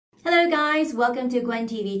Hello guys, welcome to Gwen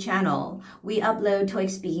TV channel. We upload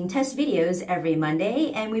TOEIC speaking test videos every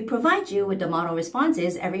Monday and we provide you with the model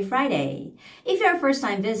responses every Friday. If you're a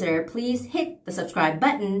first-time visitor, please hit the subscribe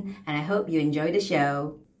button and I hope you enjoy the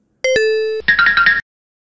show.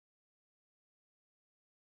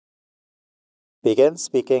 Begin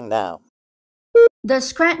speaking now. The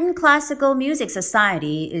Scranton Classical Music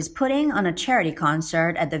Society is putting on a charity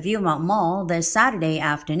concert at the Viewmont Mall this Saturday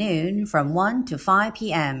afternoon from 1 to 5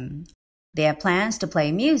 p.m. They have plans to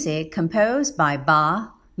play music composed by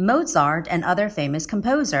Bach, Mozart, and other famous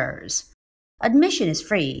composers. Admission is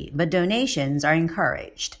free, but donations are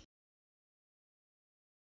encouraged.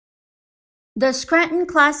 The Scranton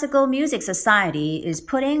Classical Music Society is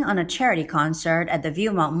putting on a charity concert at the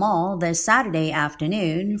Viewmont Mall this Saturday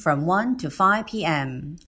afternoon from 1 to 5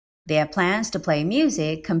 p.m. They have plans to play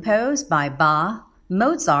music composed by Bach,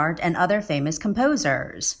 Mozart, and other famous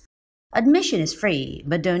composers. Admission is free,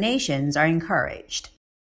 but donations are encouraged.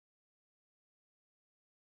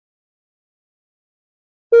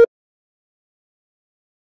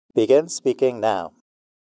 Begin speaking now.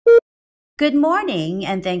 Good morning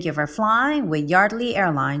and thank you for flying with Yardley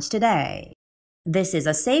Airlines today. This is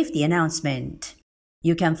a safety announcement.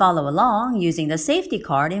 You can follow along using the safety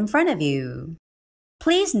card in front of you.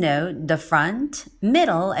 Please note the front,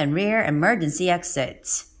 middle, and rear emergency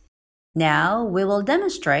exits. Now we will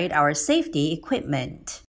demonstrate our safety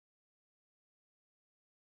equipment.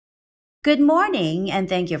 Good morning and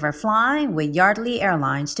thank you for flying with Yardley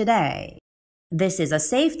Airlines today. This is a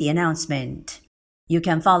safety announcement. You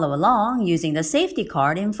can follow along using the safety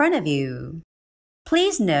card in front of you.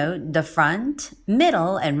 Please note the front,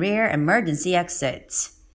 middle, and rear emergency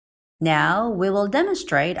exits. Now we will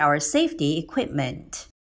demonstrate our safety equipment.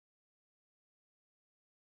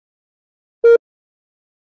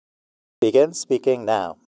 Begin speaking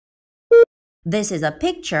now. This is a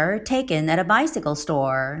picture taken at a bicycle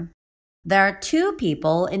store. There are two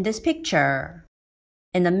people in this picture.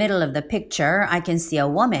 In the middle of the picture, I can see a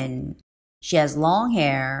woman. She has long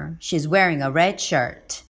hair. She's wearing a red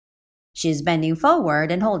shirt. She's bending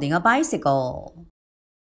forward and holding a bicycle.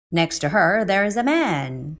 Next to her, there is a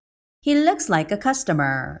man. He looks like a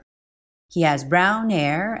customer. He has brown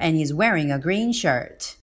hair and he's wearing a green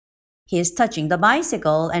shirt. He is touching the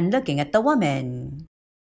bicycle and looking at the woman.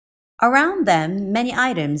 Around them, many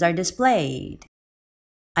items are displayed.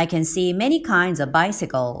 I can see many kinds of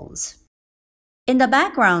bicycles. In the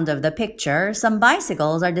background of the picture, some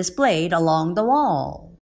bicycles are displayed along the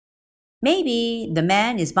wall. Maybe the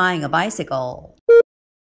man is buying a bicycle.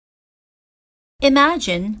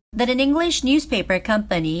 Imagine that an English newspaper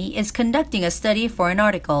company is conducting a study for an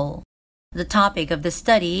article. The topic of the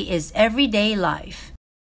study is everyday life.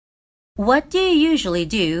 What do you usually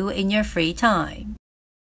do in your free time?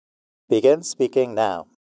 Begin speaking now.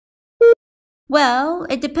 Well,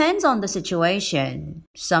 it depends on the situation.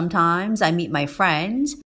 Sometimes I meet my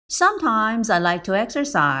friends, sometimes I like to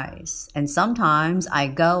exercise, and sometimes I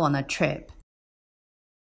go on a trip.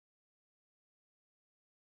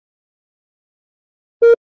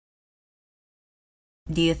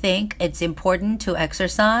 Do you think it's important to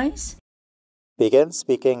exercise? Begin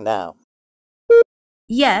speaking now.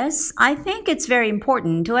 Yes, I think it's very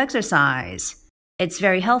important to exercise. It's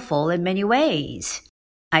very helpful in many ways.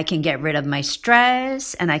 I can get rid of my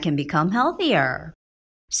stress and I can become healthier.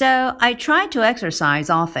 So I try to exercise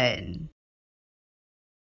often.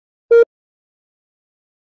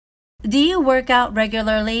 Do you work out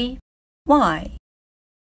regularly? Why?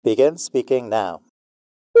 Begin speaking now.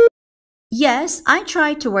 Yes, I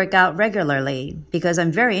try to work out regularly because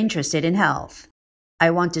I'm very interested in health. I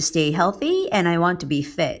want to stay healthy and I want to be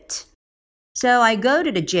fit. So I go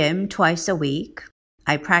to the gym twice a week.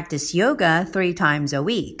 I practice yoga 3 times a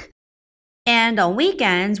week. And on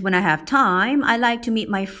weekends, when I have time, I like to meet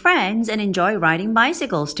my friends and enjoy riding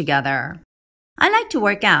bicycles together. I like to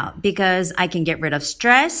work out because I can get rid of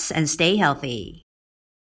stress and stay healthy.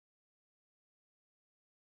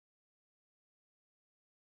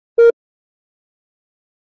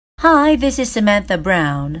 Hi, this is Samantha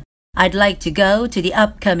Brown. I'd like to go to the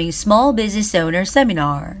upcoming Small Business Owner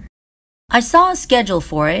Seminar. I saw a schedule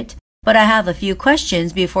for it, but I have a few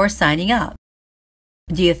questions before signing up.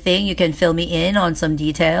 Do you think you can fill me in on some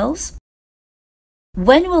details?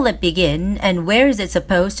 When will it begin and where is it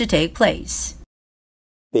supposed to take place?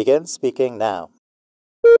 Begin speaking now.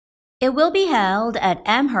 It will be held at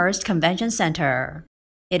Amherst Convention Center.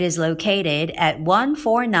 It is located at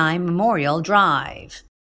 149 Memorial Drive.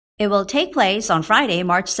 It will take place on Friday,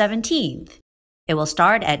 March 17th. It will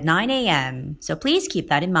start at 9 a.m., so please keep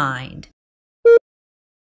that in mind.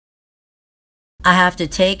 I have to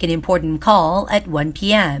take an important call at 1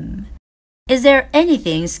 p.m. Is there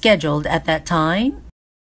anything scheduled at that time?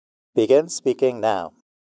 Begin speaking now.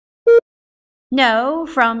 No,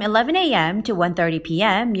 from 11 a.m. to 1:30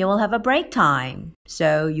 p.m. you will have a break time,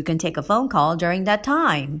 so you can take a phone call during that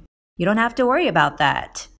time. You don't have to worry about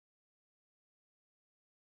that.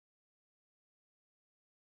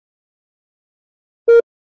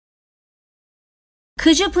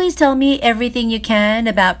 Could you please tell me everything you can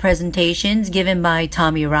about presentations given by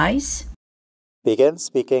Tommy Rice? Begin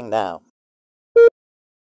speaking now.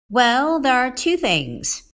 Well, there are two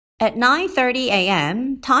things. At 9:30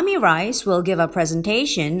 a.m., Tommy Rice will give a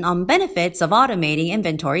presentation on benefits of automating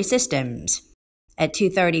inventory systems. At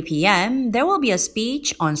 2:30 p.m., there will be a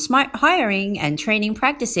speech on smart hiring and training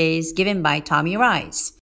practices given by Tommy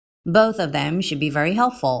Rice. Both of them should be very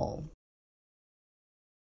helpful.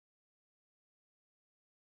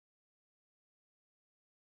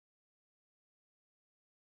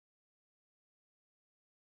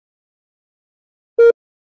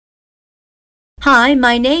 Hi,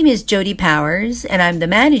 my name is Jody Powers, and I'm the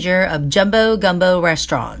manager of Jumbo Gumbo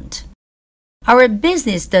Restaurant. Our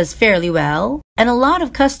business does fairly well, and a lot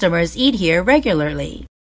of customers eat here regularly.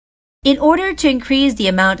 In order to increase the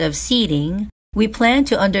amount of seating, we plan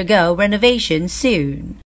to undergo renovation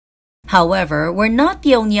soon. However, we're not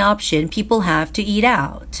the only option people have to eat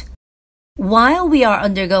out. While we are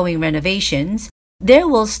undergoing renovations, there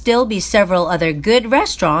will still be several other good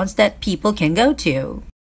restaurants that people can go to.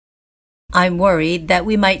 I'm worried that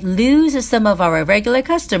we might lose some of our regular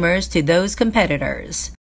customers to those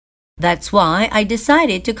competitors. That's why I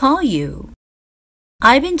decided to call you.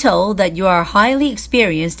 I've been told that you are highly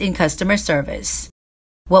experienced in customer service.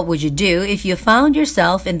 What would you do if you found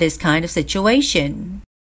yourself in this kind of situation?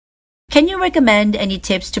 Can you recommend any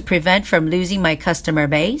tips to prevent from losing my customer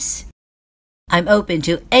base? I'm open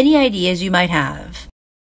to any ideas you might have.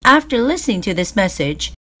 After listening to this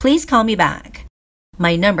message, please call me back.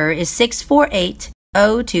 My number is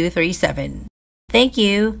 648-0237. Thank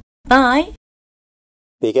you. Bye.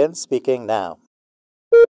 Begin speaking now.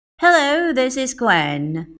 Hello, this is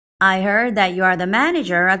Gwen. I heard that you are the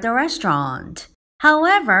manager at the restaurant.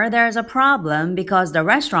 However, there's a problem because the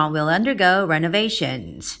restaurant will undergo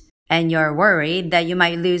renovations, and you're worried that you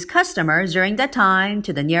might lose customers during that time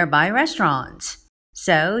to the nearby restaurants.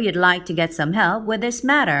 So you'd like to get some help with this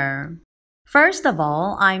matter. First of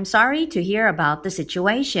all, I'm sorry to hear about the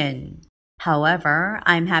situation. However,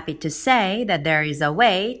 I'm happy to say that there is a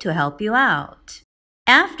way to help you out.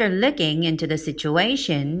 After looking into the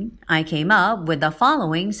situation, I came up with the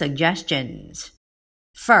following suggestions.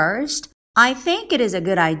 First, I think it is a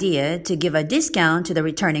good idea to give a discount to the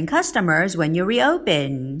returning customers when you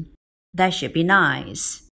reopen. That should be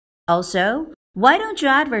nice. Also, why don't you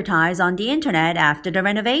advertise on the internet after the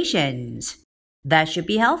renovations? That should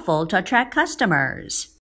be helpful to attract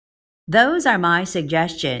customers. Those are my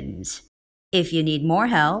suggestions. If you need more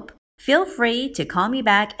help, feel free to call me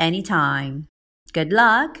back anytime. Good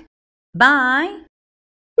luck. Bye.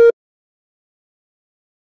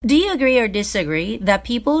 Do you agree or disagree that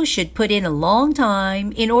people should put in a long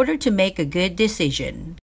time in order to make a good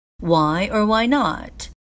decision? Why or why not?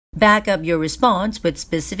 Back up your response with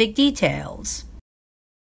specific details.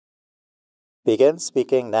 Begin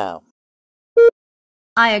speaking now.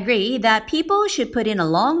 I agree that people should put in a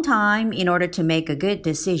long time in order to make a good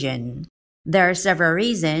decision. There are several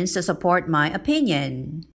reasons to support my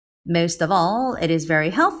opinion. Most of all, it is very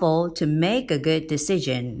helpful to make a good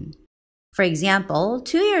decision. For example,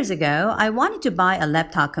 2 years ago, I wanted to buy a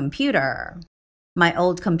laptop computer. My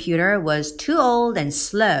old computer was too old and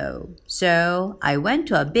slow, so I went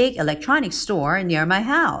to a big electronics store near my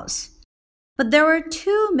house. But there were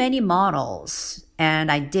too many models,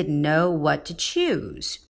 and I didn't know what to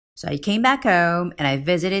choose. So I came back home and I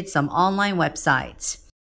visited some online websites.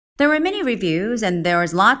 There were many reviews and there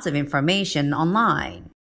was lots of information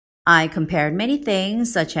online. I compared many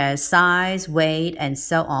things such as size, weight, and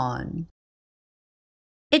so on.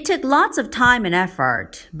 It took lots of time and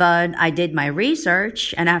effort, but I did my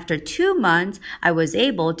research, and after 2 months, I was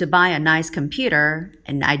able to buy a nice computer,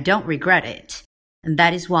 and I don't regret it. And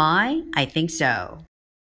that is why I think so.